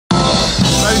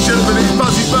Ladies and gentlemen, it's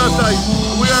Buzzy's birthday,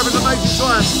 and we're having an amazing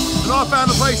time. And I found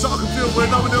a place that I can film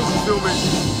where no one else is filming,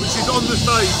 which is on the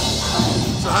stage.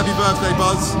 So happy birthday,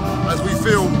 Buzz, as we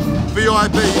film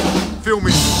VIP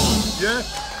filming. Yeah?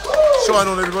 Shine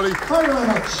on, everybody. Thank you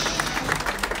very much.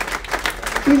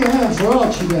 Big hands for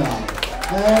Archie now.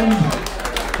 And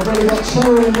I've already got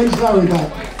Sarah and Liz Larry back.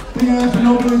 Big hand for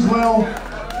Nobby as well.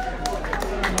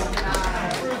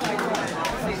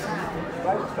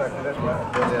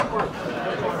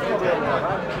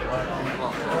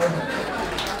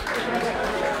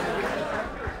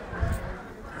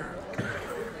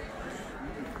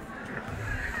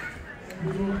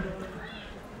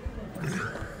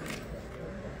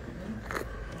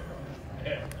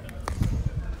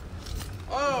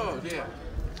 Oh, dear.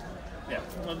 Yeah,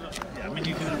 I mean,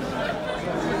 you can.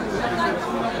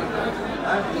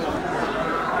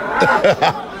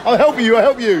 I'll help you, I'll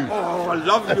help you. Oh, I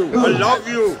love you. I love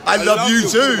you. I love you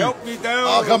too. Help me down.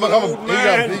 Oh, come on, come on.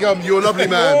 Here you come. You're a lovely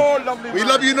man. Oh, lovely We man.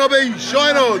 love you, Nobby.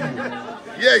 Shine on.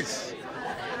 Yes.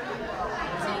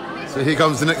 So here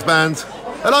comes the next band.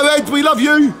 Hello, Ed. We love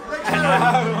you.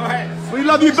 Hello. We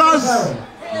love you, Buzz.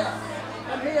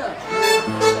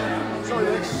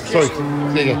 Sorry.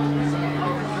 There you go.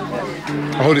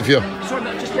 I'll hold it for you.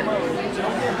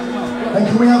 And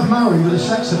can we have Maori with a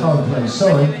saxophone, please?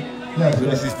 Sorry. Yeah,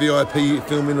 This is VIP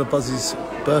filming of Buzz's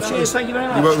birthday. Cheers, thank you very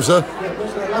much. You're welcome, sir.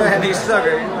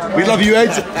 We love you,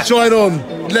 Ed. Shine on.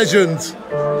 Legend.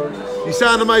 You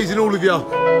sound amazing, all of you.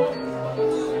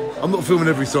 I'm not filming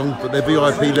every song, but they're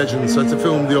VIP legends, so to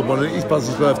film the odd one, it's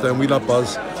Buzz's birthday and we love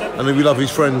Buzz, and then we love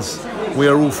his friends. We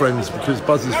are all friends because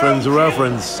Buzz's friends are our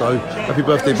friends, so happy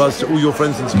birthday, Buzz, to all your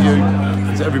friends and to you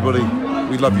and to everybody.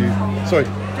 We love you. Sorry.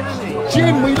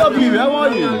 Jim, we love you. How are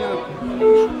you?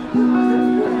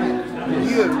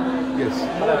 Yes.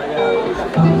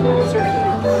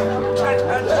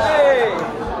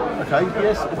 Okay,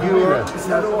 yes, you are.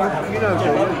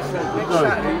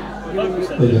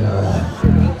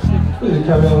 We're going to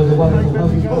carry on with the wonderful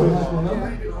Buzzy Boy.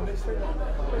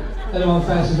 Anyone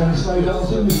fancies any slow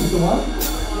dancing? This is the one.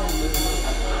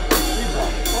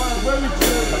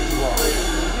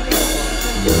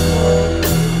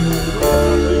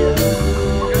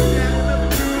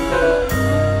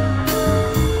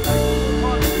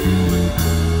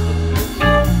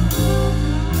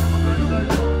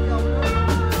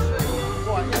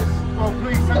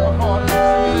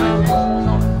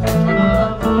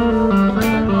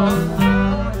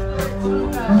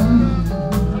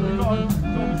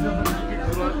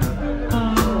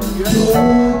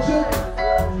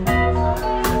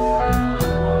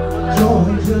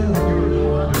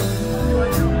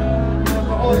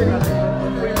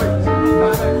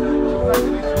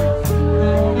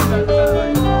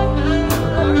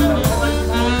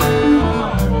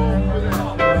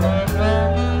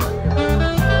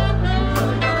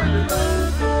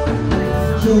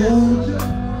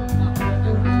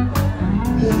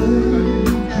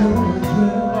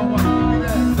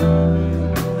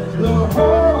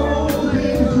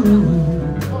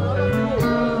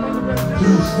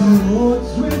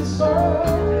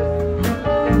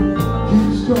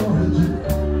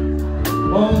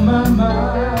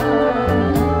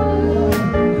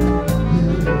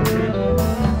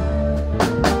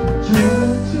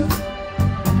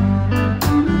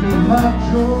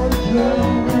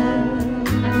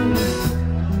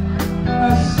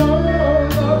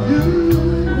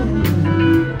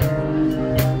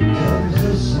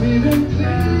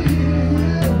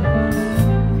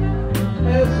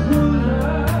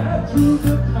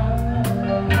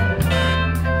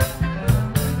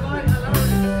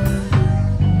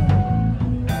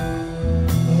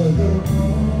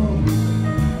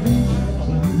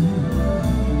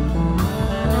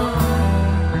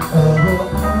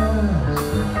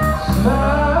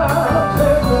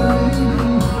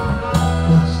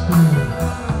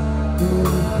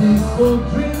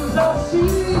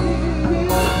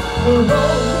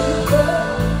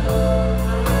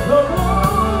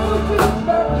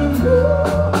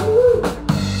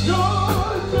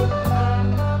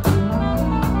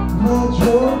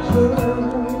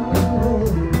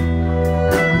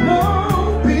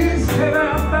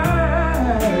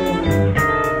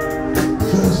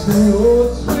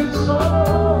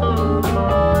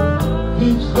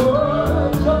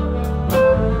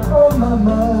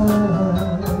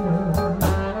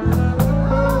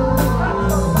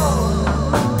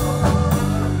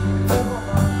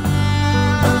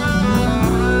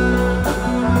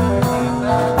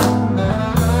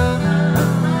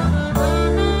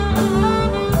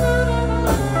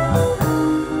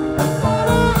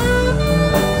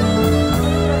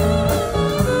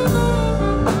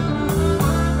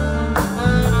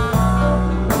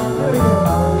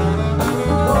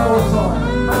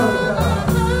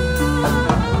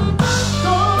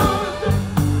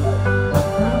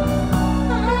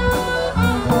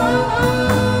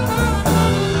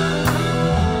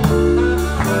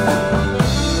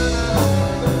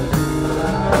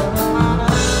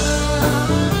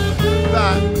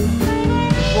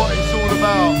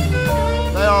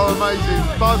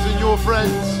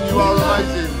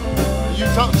 You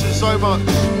touch us so much,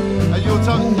 and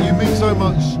you mean so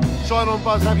much. Shine on,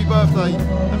 Buzz, happy birthday,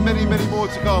 and many, many more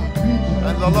to come.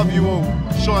 And I love you all.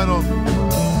 Shine on.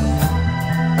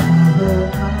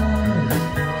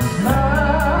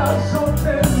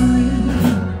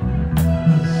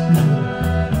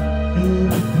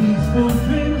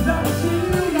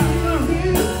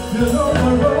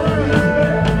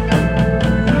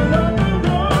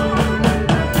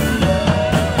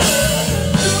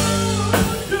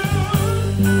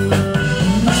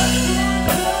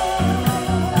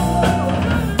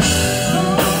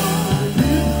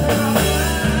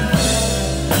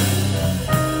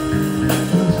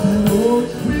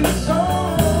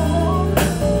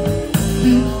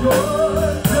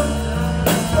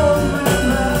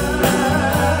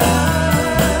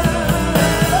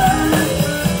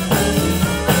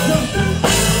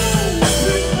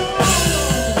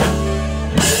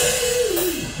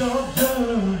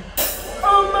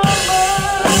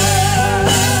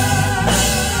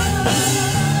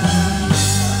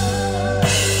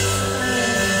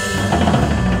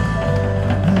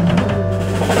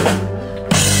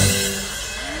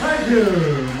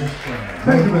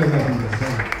 Thank you very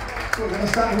much. We're going to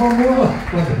start one more.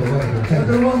 Wonderful, wonderful. Can I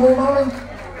do one more, Marlon?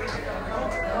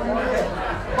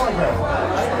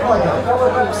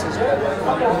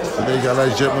 So there you go,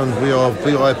 ladies and gentlemen. We are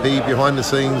VIP behind the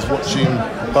scenes watching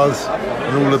Buzz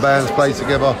and all the bands play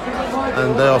together.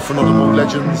 And they are phenomenal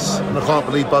legends. And I can't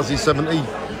believe Buzz is 70.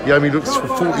 He only looks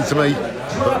 40 to me.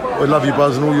 But we love you,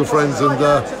 Buzz, and all your friends. And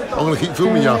I'm going to keep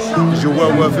filming you because you're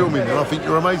well worth filming. And I think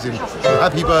you're amazing. So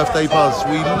happy birthday, Buzz.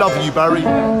 We love you, Barry,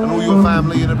 and all your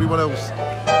family and everyone else.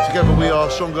 Together we are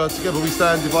stronger. Together we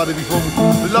stand, divided we form.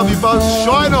 We love you, Buzz.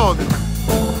 Shine on.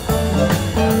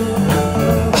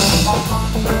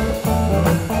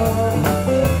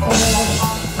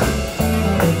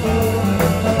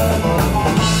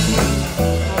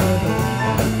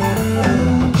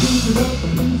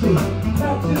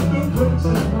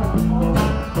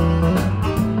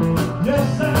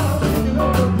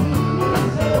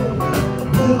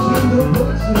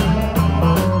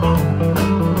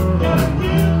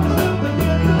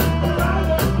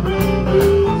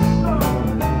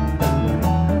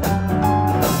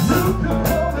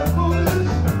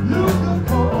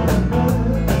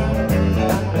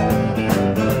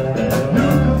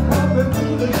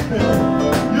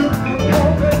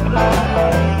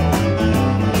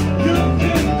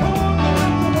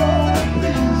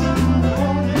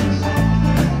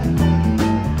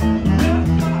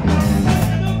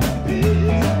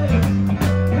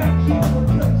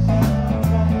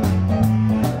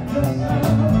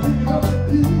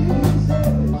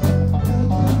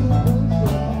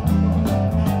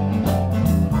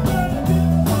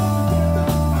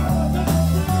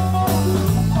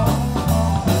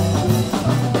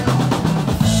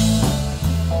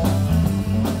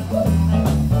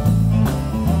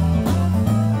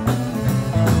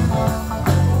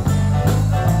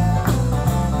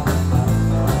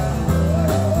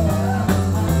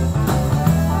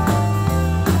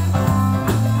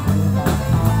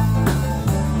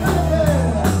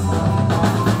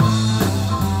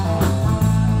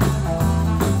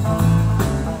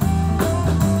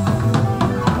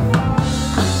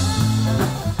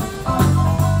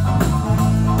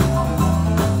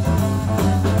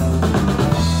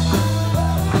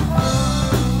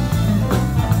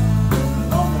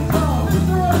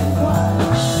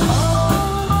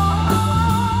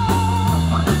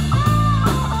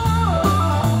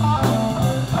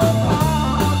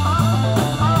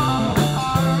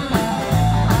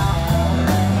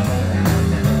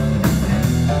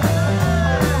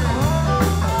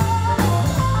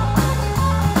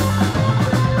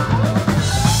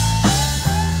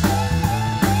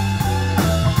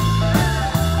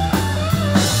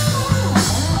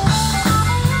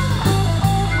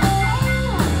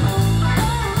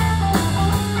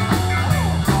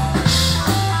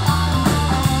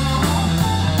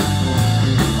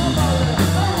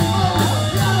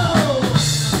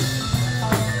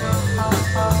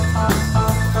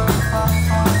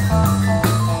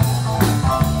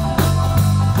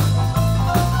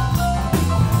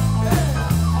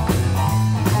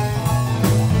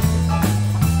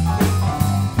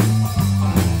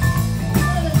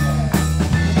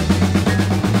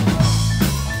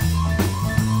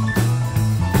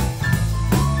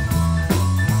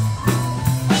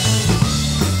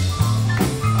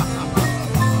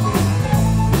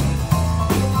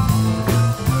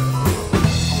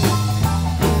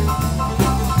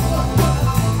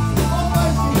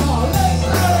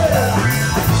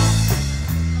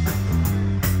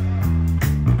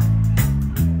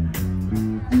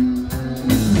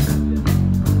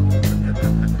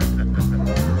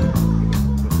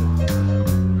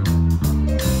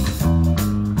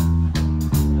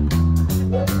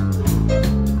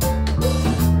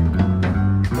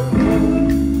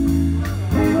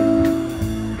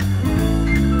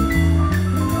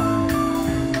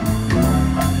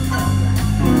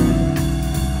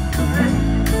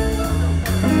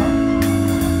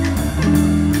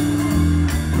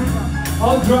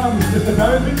 Mr.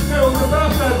 Barry Fitzgerald, the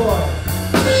birthday boy.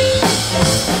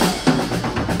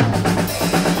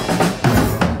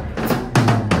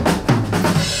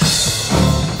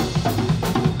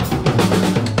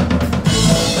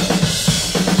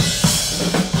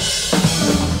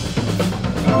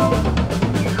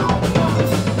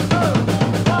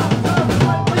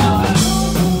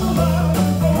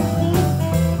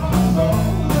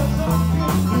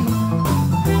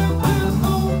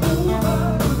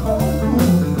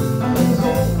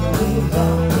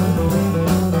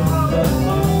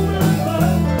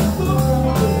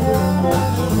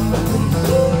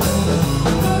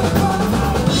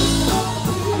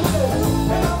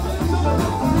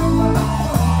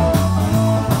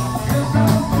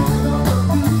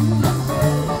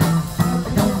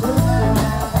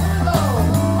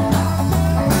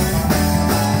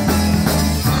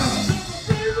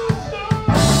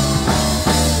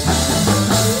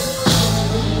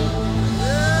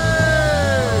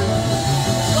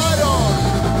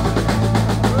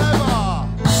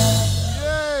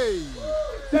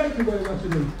 Thank you very much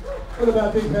indeed. What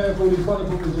about big hand for these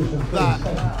wonderful musicians?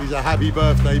 That is a happy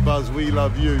birthday, Buzz. We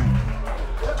love you.